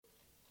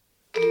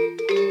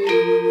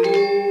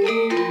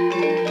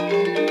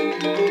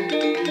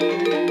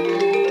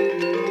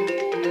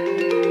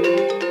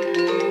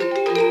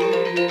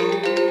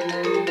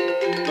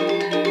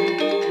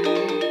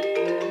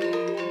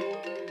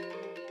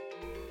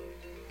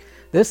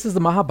This is the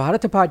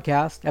Mahabharata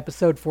Podcast,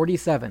 episode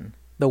 47,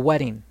 The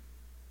Wedding.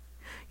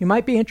 You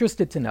might be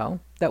interested to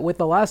know that with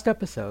the last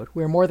episode,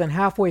 we are more than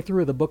halfway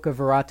through the Book of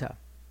Virata.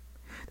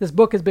 This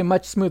book has been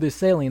much smoother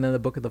sailing than the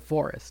Book of the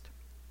Forest.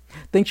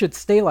 Things should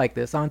stay like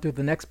this on through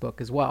the next book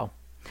as well.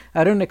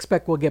 I don't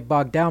expect we'll get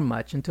bogged down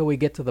much until we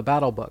get to the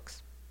battle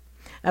books.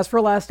 As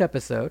for last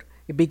episode,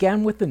 it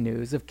began with the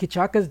news of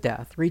Kichaka's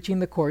death reaching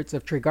the courts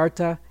of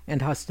Trigarta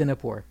and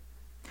Hastinapur.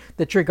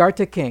 The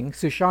Trigarta king,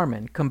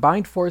 Susharman,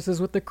 combined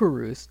forces with the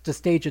Kurus to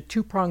stage a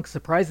two-pronged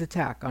surprise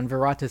attack on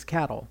Virata's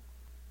cattle.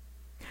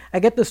 I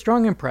get the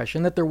strong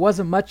impression that there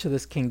wasn't much to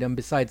this kingdom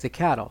besides the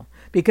cattle,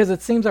 because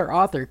it seems our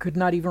author could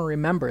not even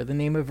remember the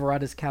name of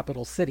Virata's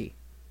capital city.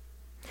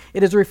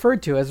 It is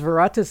referred to as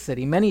Virata's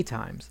city many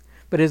times,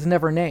 but is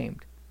never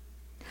named.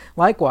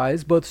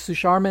 Likewise, both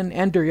Susharman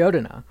and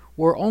Duryodhana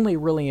were only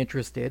really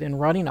interested in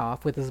running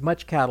off with as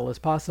much cattle as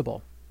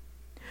possible.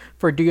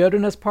 For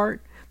Duryodhana's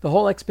part, the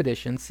whole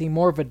expedition seemed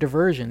more of a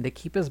diversion to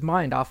keep his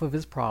mind off of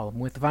his problem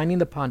with finding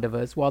the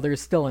Pandavas while they're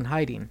still in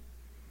hiding.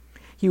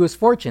 He was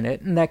fortunate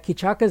in that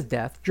Kichaka's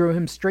death drew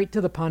him straight to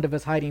the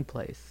Pandavas' hiding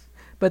place,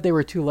 but they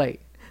were too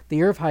late. The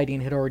year of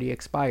hiding had already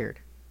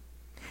expired.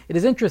 It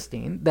is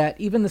interesting that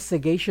even the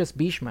sagacious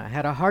Bhishma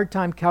had a hard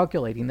time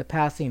calculating the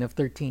passing of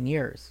 13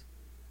 years.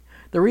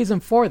 The reason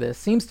for this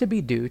seems to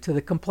be due to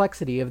the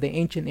complexity of the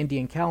ancient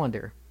Indian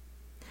calendar.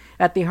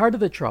 At the heart of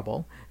the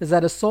trouble is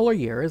that a solar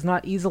year is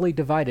not easily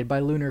divided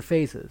by lunar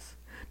phases,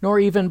 nor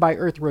even by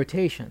Earth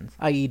rotations,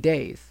 i.e.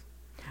 days.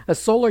 A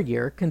solar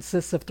year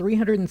consists of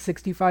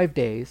 365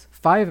 days,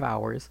 5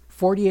 hours,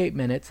 48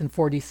 minutes, and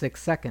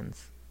 46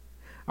 seconds.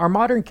 Our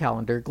modern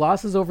calendar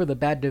glosses over the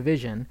bad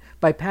division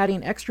by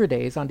padding extra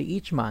days onto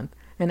each month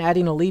and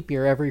adding a leap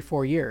year every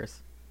 4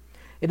 years.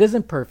 It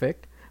isn't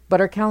perfect,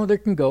 but our calendar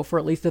can go for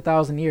at least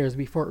 1,000 years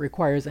before it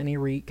requires any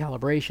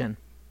recalibration.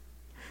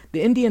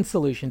 The Indian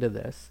solution to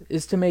this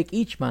is to make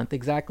each month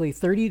exactly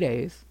 30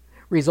 days,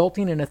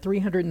 resulting in a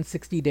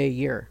 360-day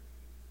year.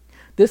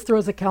 This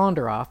throws a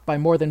calendar off by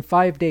more than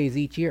 5 days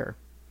each year.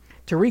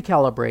 To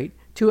recalibrate,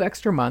 2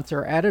 extra months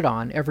are added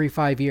on every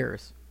 5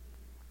 years.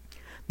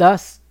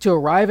 Thus, to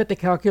arrive at the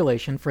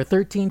calculation for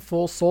 13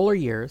 full solar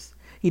years,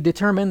 he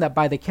determined that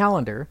by the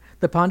calendar,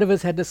 the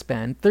Pandavas had to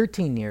spend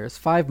 13 years,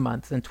 5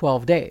 months, and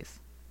 12 days.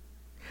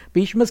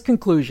 Bhishma's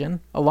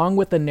conclusion, along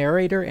with the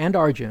narrator and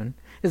Arjun,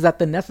 is that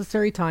the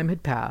necessary time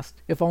had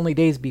passed, if only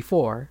days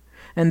before,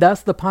 and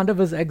thus the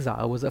Pandavas'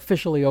 exile was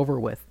officially over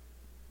with.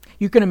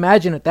 You can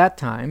imagine at that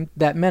time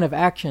that men of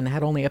action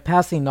had only a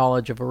passing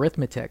knowledge of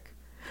arithmetic,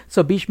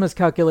 so Bhishma's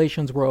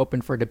calculations were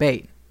open for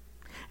debate.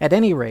 At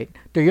any rate,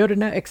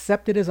 Duryodhana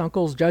accepted his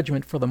uncle's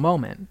judgment for the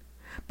moment,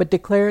 but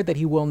declared that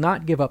he will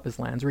not give up his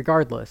lands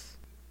regardless.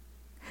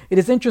 It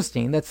is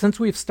interesting that since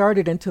we've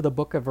started into the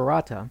Book of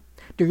Virata,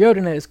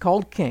 Duryodhana is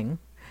called king,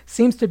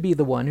 seems to be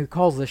the one who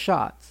calls the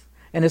shots,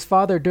 and his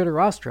father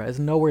Dhritarashtra is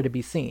nowhere to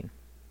be seen.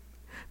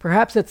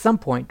 Perhaps at some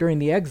point during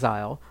the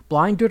exile,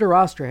 blind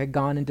Dhritarashtra had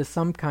gone into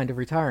some kind of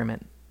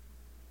retirement.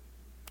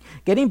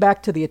 Getting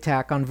back to the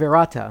attack on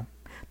Virata,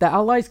 the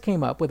allies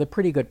came up with a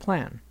pretty good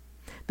plan.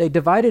 They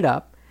divided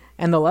up,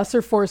 and the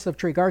lesser force of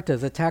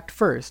Trigartas attacked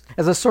first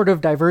as a sort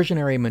of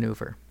diversionary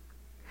maneuver.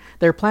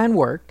 Their plan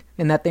worked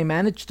in that they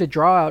managed to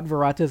draw out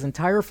Virata's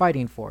entire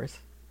fighting force,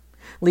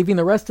 leaving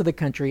the rest of the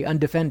country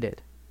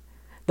undefended.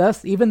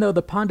 Thus, even though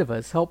the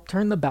Pandavas helped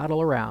turn the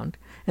battle around,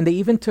 and they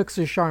even took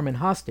Susharman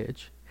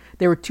hostage,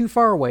 they were too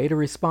far away to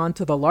respond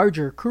to the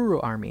larger Kuru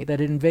army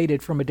that had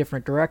invaded from a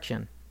different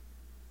direction.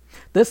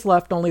 This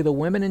left only the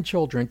women and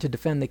children to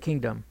defend the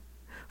kingdom.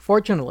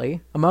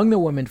 Fortunately, among the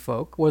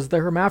womenfolk was the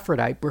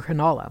hermaphrodite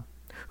Brihanala,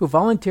 who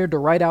volunteered to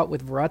ride out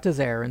with Virata's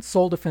heir in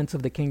sole defense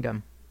of the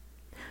kingdom.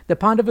 The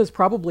Pandavas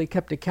probably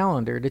kept a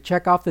calendar to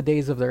check off the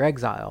days of their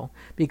exile,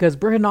 because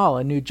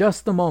Brihanala knew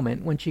just the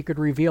moment when she could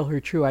reveal her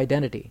true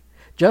identity,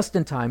 just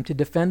in time to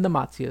defend the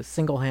Matsyas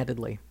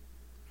single-handedly.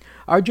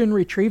 Arjun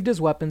retrieved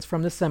his weapons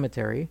from the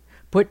cemetery,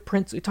 put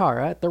Prince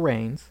Uttara at the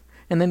reins,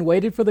 and then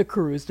waited for the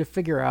Kurus to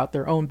figure out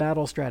their own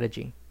battle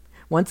strategy.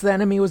 Once the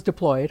enemy was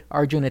deployed,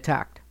 Arjun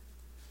attacked.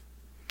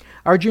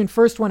 Arjun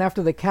first went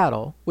after the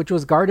cattle, which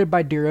was guarded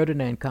by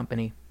Duryodhana and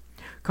company.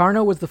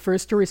 Karna was the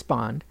first to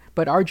respond,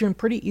 but Arjun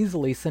pretty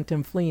easily sent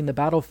him fleeing the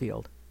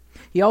battlefield.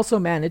 He also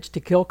managed to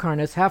kill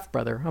Karna's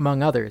half-brother,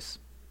 among others.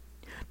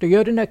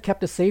 Duryodhana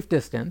kept a safe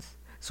distance,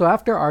 so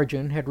after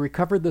Arjun had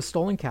recovered the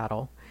stolen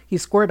cattle, he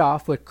squared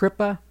off with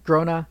Kripa,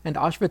 Drona, and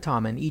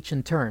Ashvatthama each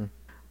in turn.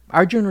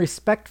 Arjun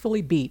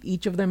respectfully beat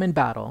each of them in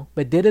battle,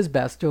 but did his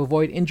best to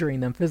avoid injuring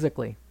them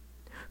physically.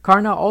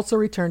 Karna also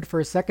returned for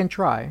a second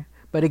try,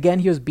 but again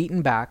he was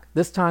beaten back,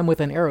 this time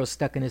with an arrow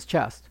stuck in his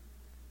chest.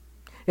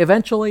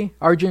 Eventually,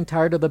 Arjun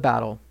tired of the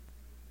battle.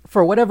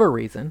 For whatever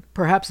reason,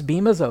 perhaps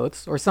Bhima's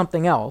oaths or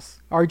something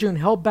else, Arjun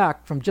held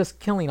back from just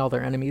killing all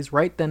their enemies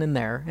right then and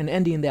there and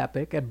ending the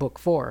epic at Book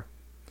 4.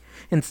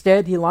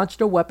 Instead, he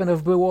launched a weapon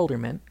of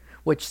bewilderment,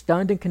 which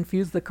stunned and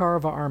confused the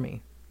Kaurava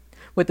army.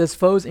 With his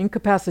foes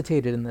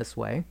incapacitated in this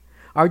way,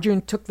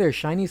 Arjun took their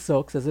shiny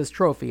silks as his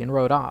trophy and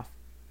rode off.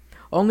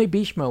 Only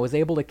Bhishma was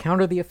able to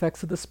counter the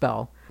effects of the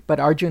spell but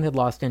Arjun had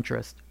lost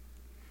interest.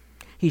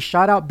 He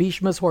shot out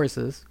Bhishma's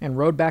horses and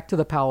rode back to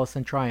the palace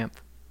in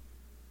triumph.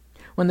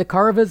 When the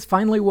Kauravas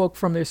finally woke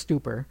from their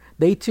stupor,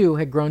 they too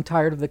had grown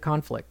tired of the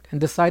conflict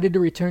and decided to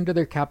return to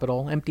their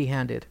capital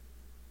empty-handed.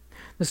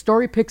 The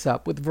story picks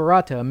up with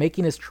Virata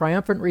making his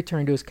triumphant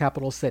return to his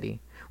capital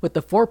city, with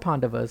the 4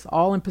 Pandavas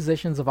all in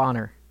positions of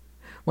honor.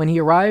 When he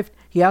arrived,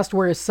 he asked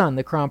where his son,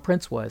 the crown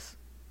prince, was.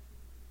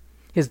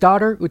 His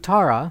daughter,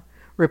 Uttara,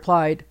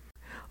 replied,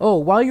 "Oh,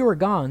 while you were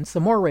gone,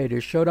 some more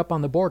raiders showed up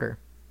on the border.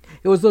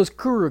 It was those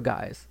Kuru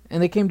guys,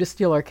 and they came to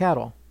steal our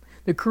cattle.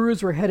 The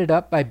Kurus were headed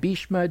up by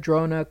Bhishma,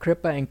 Drona,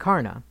 Kripa, and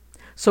Karna,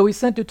 so we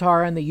sent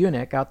Uttara and the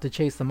eunuch out to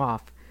chase them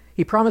off.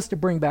 He promised to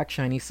bring back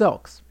shiny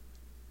silks."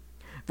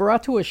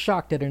 Virata was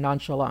shocked at her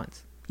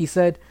nonchalance. He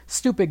said,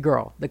 "Stupid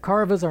girl, the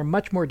Kauravas are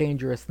much more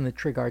dangerous than the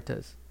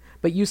Trigartas.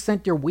 But you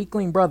sent your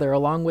weakling brother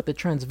along with the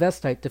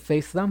transvestite to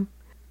face them?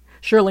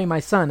 Surely my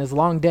son is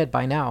long dead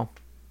by now."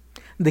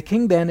 The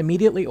king then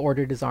immediately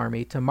ordered his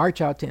army to march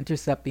out to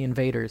intercept the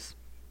invaders.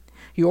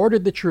 He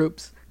ordered the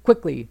troops,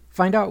 "Quickly,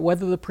 find out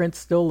whether the prince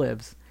still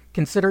lives.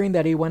 Considering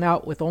that he went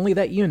out with only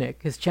that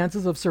eunuch, his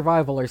chances of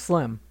survival are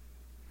slim."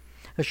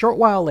 A short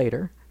while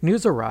later,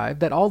 news arrived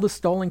that all the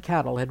stolen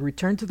cattle had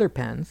returned to their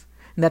pens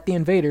and that the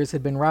invaders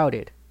had been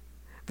routed.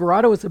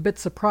 Virata was a bit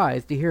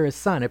surprised to hear his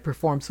son had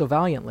performed so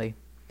valiantly,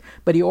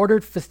 but he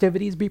ordered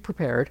festivities be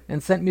prepared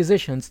and sent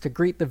musicians to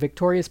greet the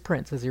victorious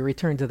prince as he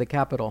returned to the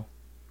capital.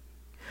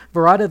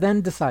 Virata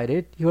then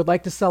decided he would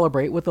like to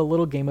celebrate with a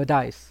little game of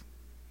dice.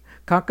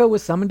 Kanka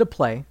was summoned to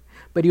play,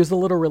 but he was a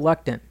little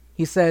reluctant.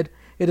 He said,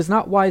 "It is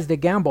not wise to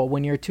gamble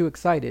when you are too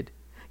excited.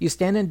 You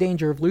stand in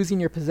danger of losing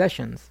your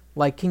possessions,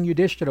 like King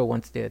Yudhishthira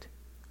once did."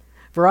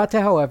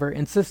 Virata, however,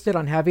 insisted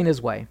on having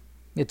his way.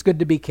 It's good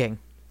to be king.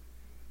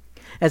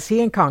 As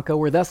he and Kanka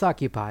were thus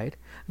occupied,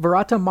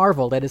 Virata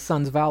marveled at his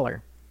son's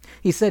valor.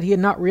 He said he had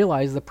not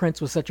realized the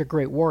prince was such a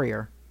great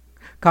warrior.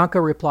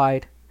 Kanka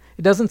replied,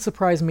 "It doesn't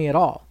surprise me at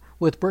all.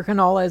 With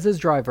Brihanala as his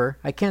driver,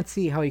 I can't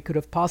see how he could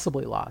have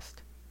possibly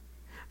lost."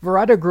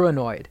 Virata grew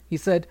annoyed. He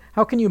said,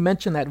 "How can you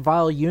mention that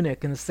vile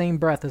eunuch in the same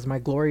breath as my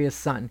glorious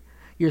son?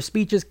 Your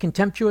speech is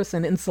contemptuous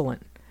and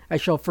insolent. I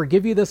shall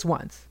forgive you this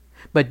once,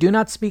 but do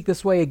not speak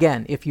this way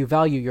again if you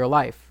value your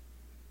life."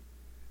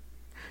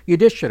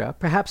 Yudhishthira,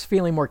 perhaps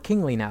feeling more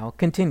kingly now,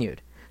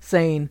 continued,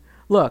 saying,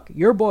 "Look,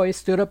 your boy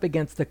stood up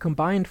against the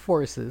combined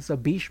forces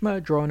of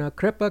Bhishma, Drona,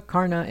 Kripa,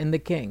 Karna, and the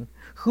king.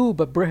 Who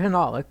but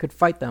Brihanala could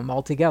fight them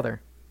all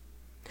together?"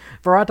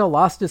 Virata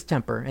lost his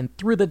temper and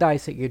threw the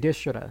dice at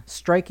Yudhishthira,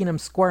 striking him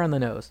square on the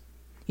nose.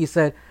 He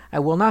said, "I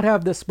will not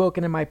have this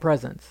spoken in my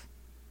presence."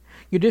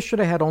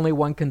 Yudhishthira had only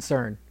one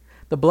concern.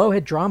 The blow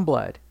had drawn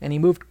blood, and he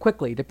moved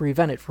quickly to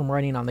prevent it from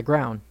running on the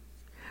ground.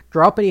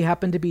 Draupadi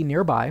happened to be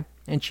nearby,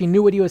 and she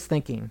knew what he was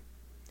thinking.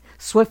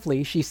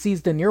 Swiftly, she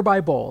seized a nearby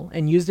bowl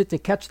and used it to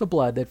catch the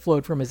blood that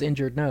flowed from his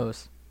injured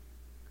nose.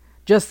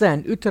 Just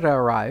then, Uttara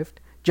arrived,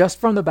 just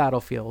from the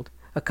battlefield,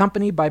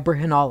 accompanied by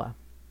Brihanala.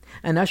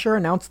 An usher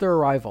announced their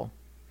arrival.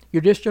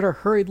 Yudhishthira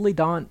hurriedly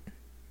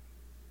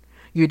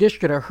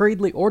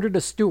ordered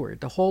a steward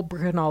to hold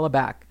Brihanala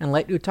back and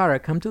let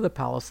Uttara come to the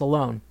palace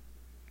alone.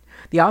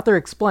 The author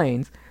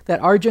explains that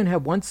Arjun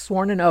had once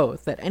sworn an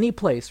oath that any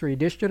place where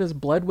Yudhishthira's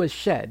blood was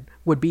shed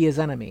would be his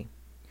enemy.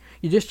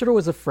 Yudhishthira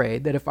was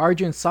afraid that if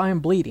Arjun saw him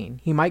bleeding,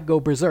 he might go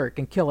berserk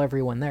and kill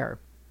everyone there.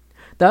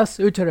 Thus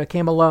Uttara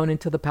came alone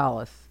into the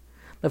palace.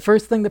 The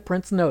first thing the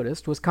prince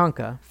noticed was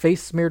Kanka,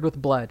 face smeared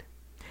with blood.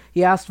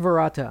 He asked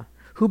Virata,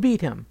 "Who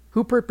beat him?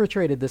 Who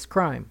perpetrated this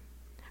crime?"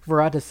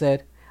 Virata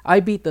said,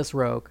 "I beat this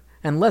rogue,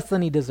 and less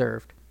than he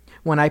deserved.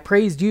 When I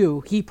praised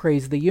you, he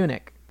praised the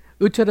eunuch."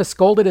 Uttara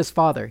scolded his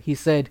father. He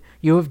said,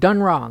 "You have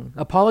done wrong.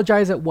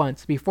 Apologize at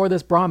once before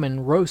this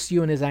Brahmin roasts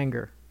you in his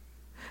anger."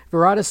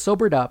 Virata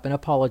sobered up and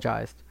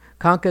apologized.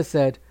 Kanka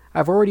said,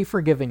 "I've already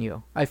forgiven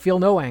you. I feel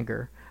no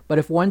anger, but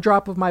if one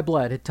drop of my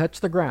blood had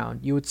touched the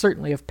ground, you would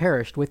certainly have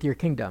perished with your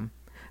kingdom.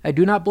 I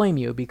do not blame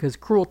you, because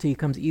cruelty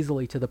comes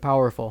easily to the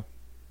powerful."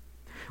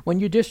 When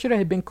Yudhishthira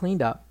had been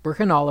cleaned up,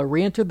 Brihanala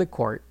re-entered the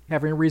court,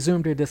 having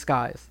resumed her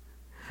disguise.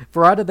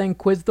 Virata then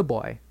quizzed the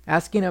boy,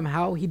 asking him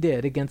how he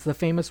did against the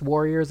famous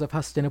warriors of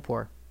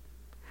Hastinapur.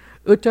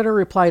 Uttara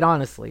replied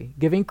honestly,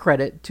 giving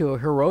credit to a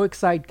heroic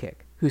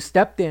sidekick, who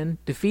stepped in,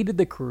 defeated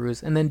the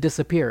Kurus, and then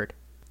disappeared.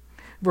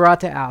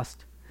 Virata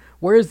asked,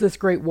 "Where is this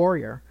great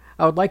warrior?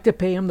 I would like to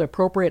pay him the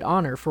appropriate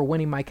honor for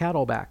winning my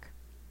cattle back."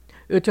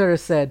 Uttara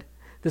said,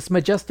 "This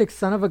majestic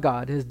son of a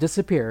god has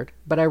disappeared,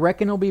 but I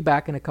reckon he'll be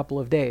back in a couple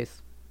of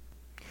days."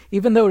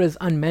 Even though it is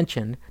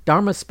unmentioned,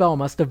 Dharma's spell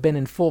must have been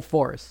in full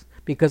force,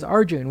 because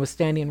Arjun was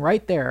standing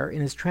right there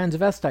in his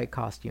transvestite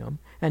costume,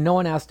 and no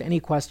one asked any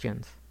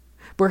questions.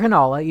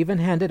 Brihanala even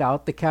handed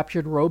out the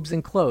captured robes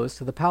and clothes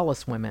to the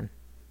palace women.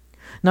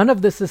 None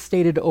of this is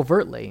stated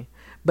overtly,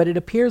 but it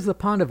appears the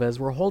Pandavas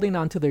were holding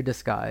on to their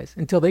disguise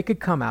until they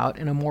could come out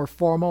in a more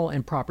formal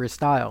and proper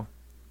style.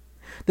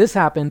 This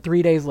happened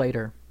 3 days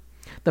later.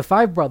 The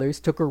 5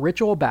 brothers took a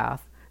ritual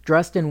bath,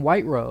 dressed in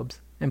white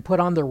robes, and put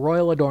on their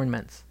royal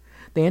adornments.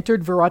 They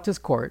entered Virata's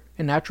court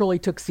and naturally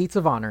took seats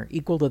of honor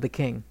equal to the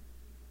king.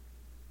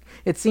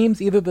 It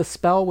seems either the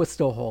spell was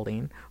still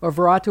holding, or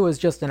Virata was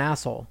just an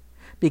asshole,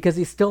 because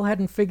he still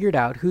hadn't figured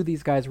out who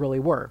these guys really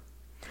were.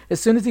 As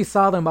soon as he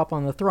saw them up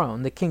on the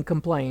throne, the king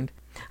complained,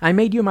 "I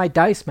made you my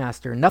dice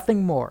master,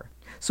 nothing more.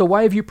 So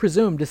why have you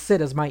presumed to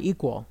sit as my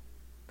equal?"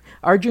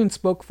 Arjun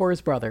spoke for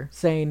his brother,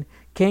 saying,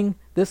 "King,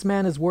 this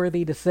man is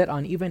worthy to sit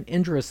on even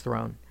Indra's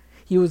throne.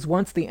 He was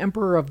once the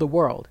emperor of the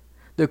world.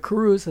 The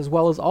Kurus, as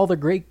well as all the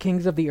great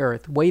kings of the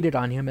earth, waited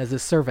on him as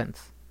his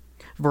servants."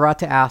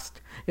 Virata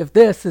asked, "If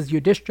this is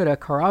Yudhishthira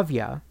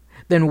Kauravya,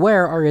 then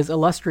where are his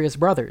illustrious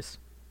brothers?"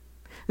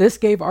 This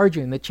gave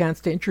Arjun the chance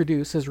to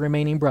introduce his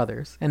remaining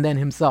brothers, and then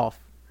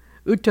himself.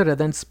 Uttara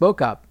then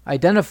spoke up,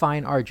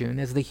 identifying Arjun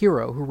as the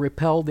hero who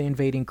repelled the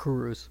invading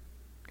Kurus.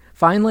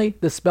 Finally,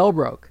 the spell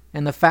broke,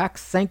 and the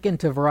facts sank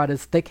into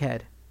Virata's thick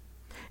head.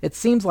 It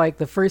seems like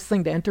the first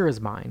thing to enter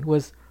his mind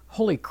was,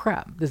 "Holy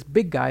crap, this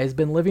big guy has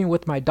been living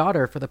with my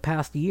daughter for the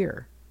past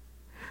year."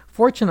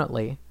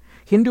 Fortunately,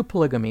 Hindu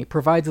polygamy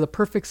provides the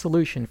perfect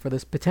solution for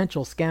this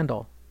potential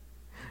scandal.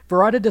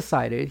 Virata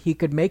decided he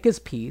could make his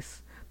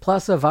peace,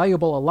 plus a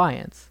valuable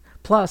alliance,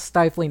 plus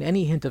stifling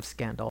any hint of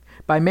scandal,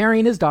 by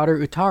marrying his daughter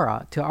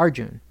Uttara to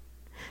Arjun.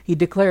 He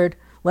declared,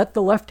 "Let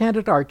the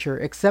left-handed archer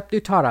accept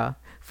Uttara,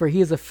 for he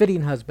is a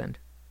fitting husband."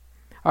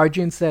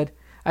 Arjun said,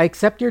 "I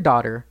accept your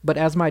daughter, but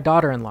as my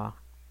daughter-in-law."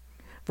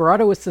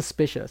 Virata was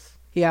suspicious.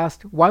 He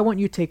asked, "Why won't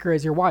you take her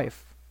as your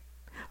wife?"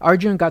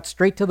 Arjun got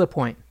straight to the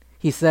point.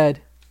 He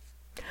said,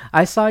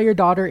 "I saw your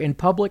daughter in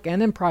public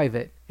and in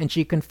private, and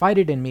she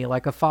confided in me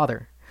like a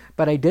father.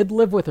 But I did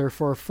live with her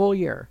for a full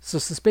year, so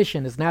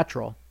suspicion is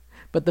natural.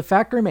 But the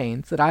fact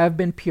remains that I have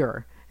been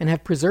pure, and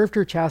have preserved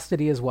her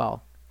chastity as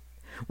well.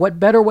 What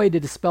better way to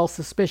dispel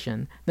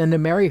suspicion than to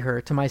marry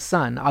her to my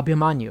son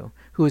Abhimanyu,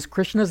 who is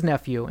Krishna's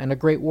nephew and a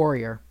great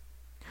warrior?"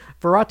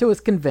 Virata was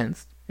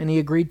convinced, and he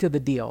agreed to the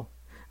deal.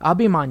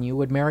 Abhimanyu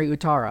would marry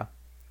Uttara.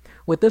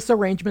 With this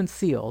arrangement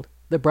sealed,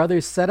 the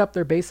brothers set up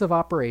their base of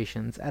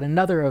operations at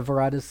another of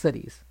Virata's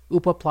cities,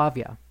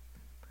 Upaplavya.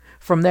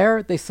 From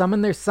there, they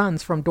summoned their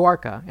sons from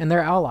Dwarka and their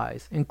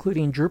allies,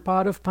 including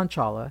Drupad of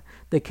Panchala,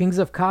 the kings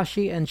of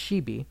Kashi and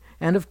Shibi,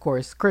 and of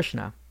course,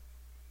 Krishna.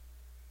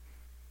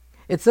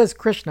 It says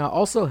Krishna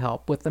also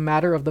helped with the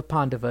matter of the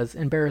Pandavas'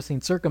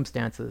 embarrassing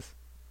circumstances.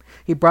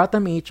 He brought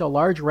them each a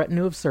large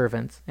retinue of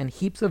servants and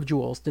heaps of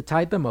jewels to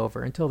tide them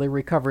over until they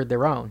recovered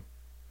their own.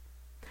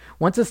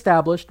 Once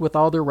established with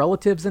all their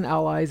relatives and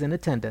allies in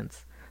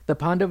attendance, the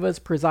Pandavas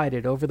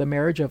presided over the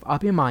marriage of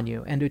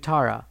Abhimanyu and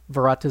Uttara,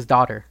 Virata's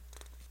daughter.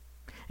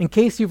 In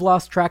case you've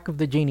lost track of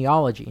the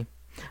genealogy,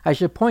 I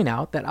should point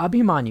out that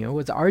Abhimanyu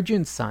was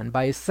Arjun's son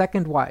by his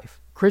second wife,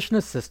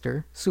 Krishna's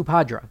sister,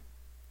 Subhadra.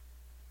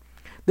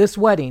 This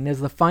wedding is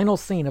the final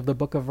scene of the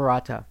Book of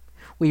Virata.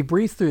 We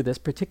breezed through this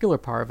particular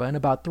parva in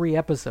about 3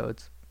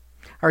 episodes.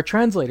 Our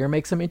translator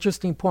makes some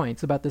interesting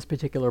points about this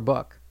particular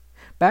book.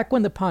 Back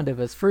when the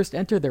Pandavas first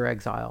entered their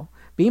exile,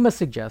 Bhima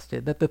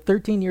suggested that the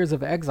 13 years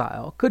of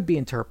exile could be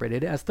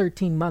interpreted as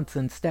 13 months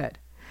instead,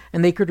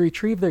 and they could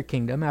retrieve their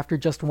kingdom after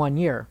just 1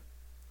 year.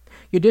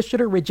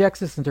 Yudhishthira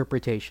rejects this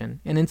interpretation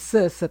and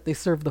insists that they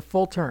serve the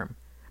full term,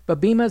 but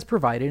Bhima has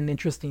provided an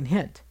interesting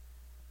hint.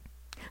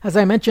 As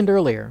I mentioned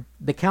earlier,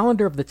 the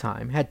calendar of the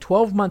time had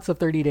 12 months of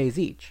 30 days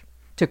each.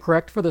 To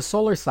correct for the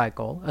solar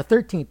cycle, a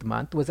 13th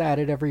month was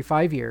added every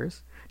 5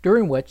 years,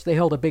 during which they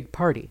held a big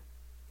party.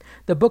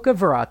 The Book of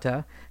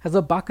Virata has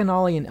a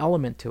bacchanalian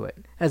element to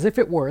it, as if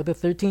it were the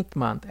 13th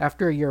month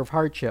after a year of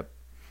hardship.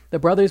 The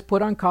brothers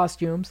put on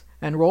costumes,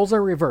 and roles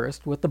are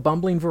reversed with the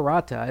bumbling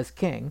Virata as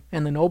king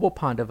and the noble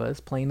Pandavas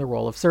playing the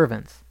role of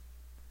servants.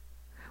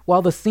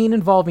 While the scene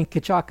involving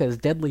Kichaka is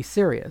deadly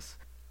serious,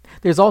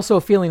 there's also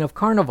a feeling of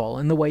carnival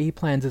in the way he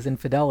plans his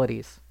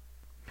infidelities.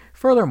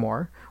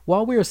 Furthermore,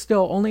 while we are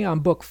still only on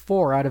book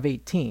 4 out of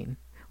 18,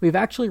 we've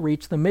actually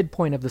reached the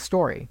midpoint of the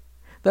story.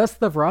 Thus,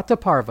 the Virata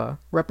Parva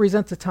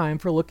represents a time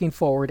for looking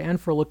forward and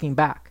for looking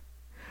back.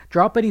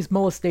 Draupadi's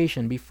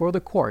molestation before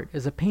the court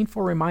is a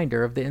painful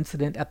reminder of the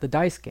incident at the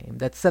dice game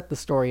that set the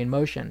story in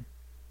motion.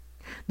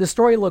 The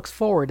story looks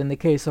forward in the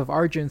case of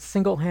Arjun's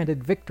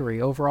single-handed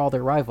victory over all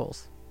their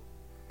rivals.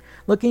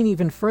 Looking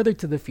even further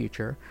to the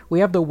future, we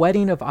have the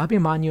wedding of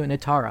Abhimanyu and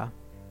Uttara.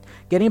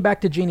 Getting back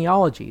to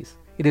genealogies,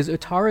 it is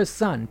Uttara's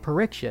son,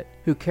 Parikshit,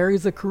 who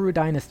carries the Kuru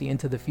dynasty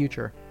into the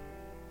future.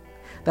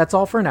 That's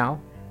all for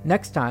now.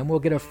 Next time, we'll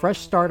get a fresh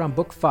start on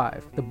Book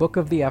 5, the Book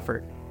of the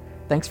Effort.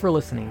 Thanks for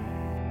listening.